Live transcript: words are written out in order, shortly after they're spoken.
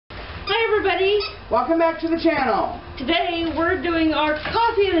Hi everybody! Welcome back to the channel. Today we're doing our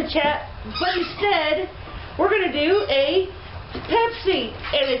coffee in a chat, but instead we're going to do a Pepsi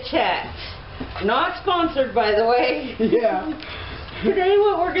in a chat. Not sponsored, by the way. Yeah. Today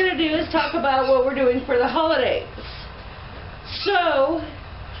what we're going to do is talk about what we're doing for the holidays. So,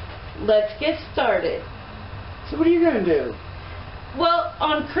 let's get started. So what are you going to do? Well,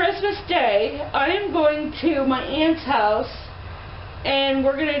 on Christmas Day, I am going to my aunt's house, and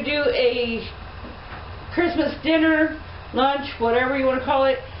we're going to do a Christmas dinner, lunch, whatever you want to call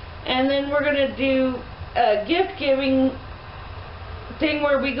it, and then we're going to do a gift-giving thing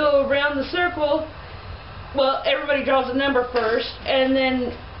where we go around the circle. Well, everybody draws a number first, and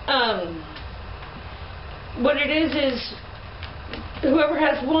then what it is whoever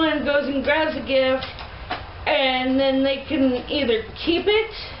has one goes and grabs a gift, and then they can either keep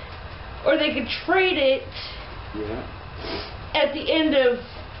it or they can trade it at the end of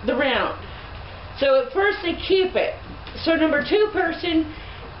the round. So at first they keep it. So number 2 person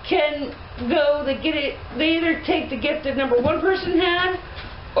can go, they get it, they either take the gift that number 1 person had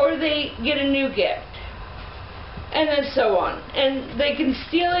or they get a new gift. And then so on. And they can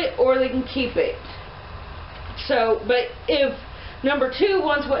steal it or they can keep it. So, but if number 2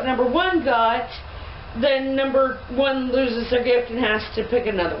 wants what number 1 got, then number 1 loses their gift and has to pick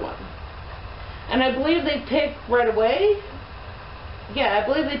another one. And I believe they pick right away. Yeah, I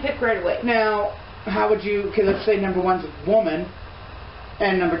believe they pick right away. Now, how would you, okay, let's say number 1's a woman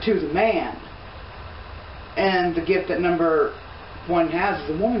and number 2's a man. And the gift that number 1 has is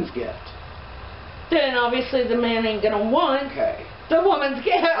a woman's gift. Then obviously the man ain't going to want the woman's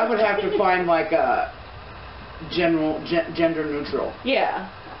gift. I would have to find like a gender neutral. Yeah.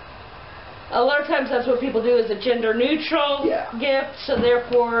 A lot of times that's what people do, is a gender neutral gift, so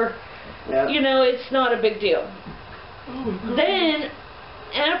therefore, you know, it's not a big deal. Then,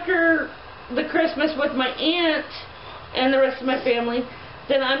 after the Christmas with my aunt and the rest of my family,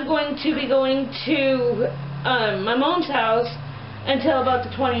 then I'm going to be going to my mom's house until about the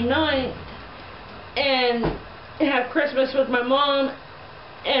 29th and have Christmas with my mom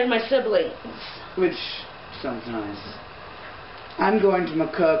and my siblings. Which sounds nice. I'm going to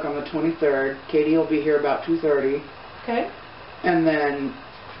McCook on the 23rd. Katie will be here about 2:30. Okay. And then,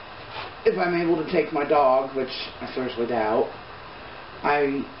 if I'm able to take my dog, which I seriously doubt,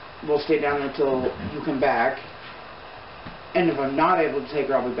 I will stay down there until you come back. And if I'm not able to take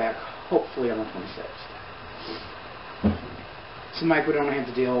her, I'll be back hopefully on the 26th. So Mike would only have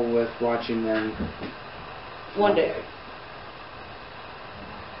to deal with watching them one day.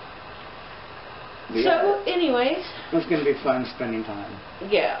 So, anyways, it's going to be fun spending time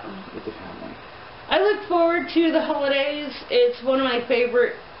with the family. I look forward to the holidays. It's one of my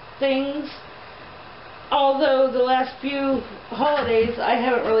favorite things. Although the last few holidays I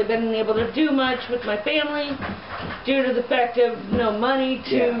haven't really been able to do much with my family due to the fact of no money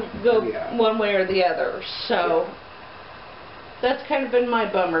to go one way or the other. So that's kind of been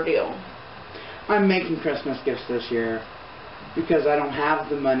my bummer deal. I'm making Christmas gifts this year because I don't have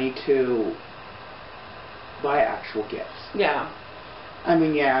the money to buy actual gifts. Yeah. I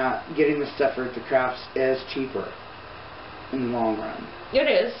mean, getting the stuff for the crafts is cheaper in the long run. It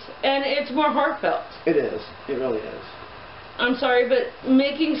is, and it's more heartfelt. It is. It really is. I'm sorry, but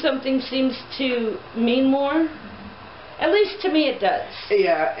making something seems to mean more. At least to me it does.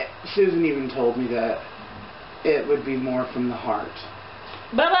 Yeah, Susan even told me that it would be more from the heart.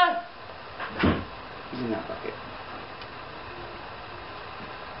 Bubba! He's in that bucket.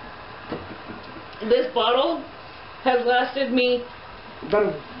 This bottle has lasted me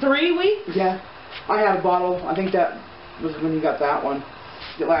about 3 weeks? Yeah. I had a bottle, I think that was when you got that one.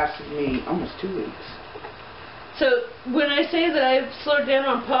 It lasted me almost 2 weeks. So, when I say that I've slowed down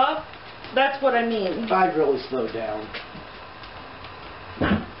on pop, that's what I mean. I've really slowed down.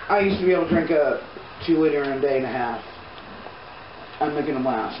 I used to be able to drink a 2-liter in a day and a half. I'm making them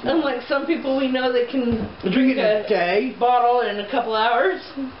last. Unlike some people we know that can drink a day bottle in a couple hours.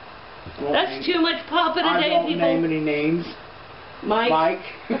 That's too much pop in a day, people. I won't name any names. Mike.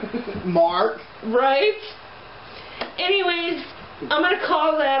 Mark. Right? Anyways, I'm going to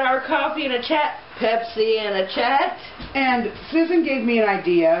call that our coffee in a chat. Pepsi in a chat. And Susan gave me an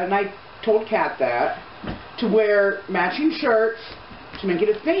idea, and I told Kat that, to wear matching shirts to make it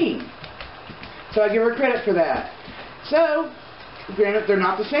a theme. So I give her credit for that. So, granted, they're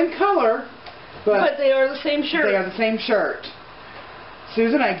not the same color, but they are the same shirt. They are the same shirt.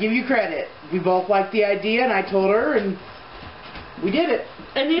 Susan, I give you credit. We both liked the idea, and I told her, and we did it.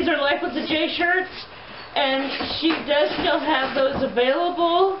 And these are Life with the J shirts, and she does still have those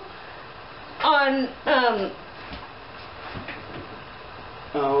available on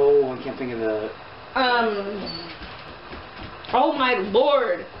Oh, I can't think of the... Oh my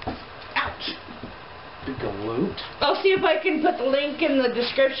lord. Ouch. The galoot. I'll see if I can put the link in the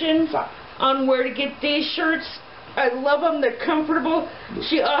description on where to get these shirts. I love them. They're comfortable.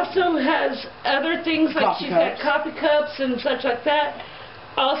 She also has other things like she's got coffee cups and such like that.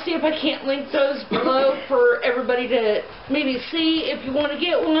 I'll see if I can't link those below for everybody to maybe see if you want to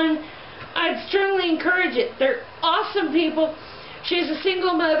get one. I'd strongly encourage it. They're awesome people. She's a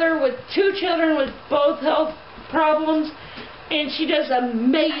single mother with 2 children with both health problems, and she does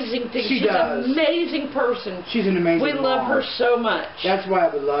amazing things. She's an amazing person. She's an amazing We love her so much. That's why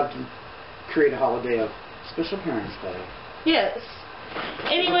I would love to create a holiday of Special Parents Day. Yes.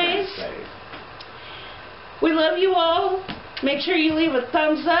 Anyways, we love you all. Make sure you leave a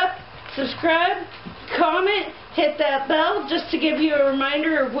thumbs up, subscribe, comment, hit that bell just to give you a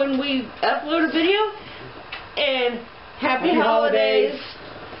reminder of when we upload a video. And happy holidays.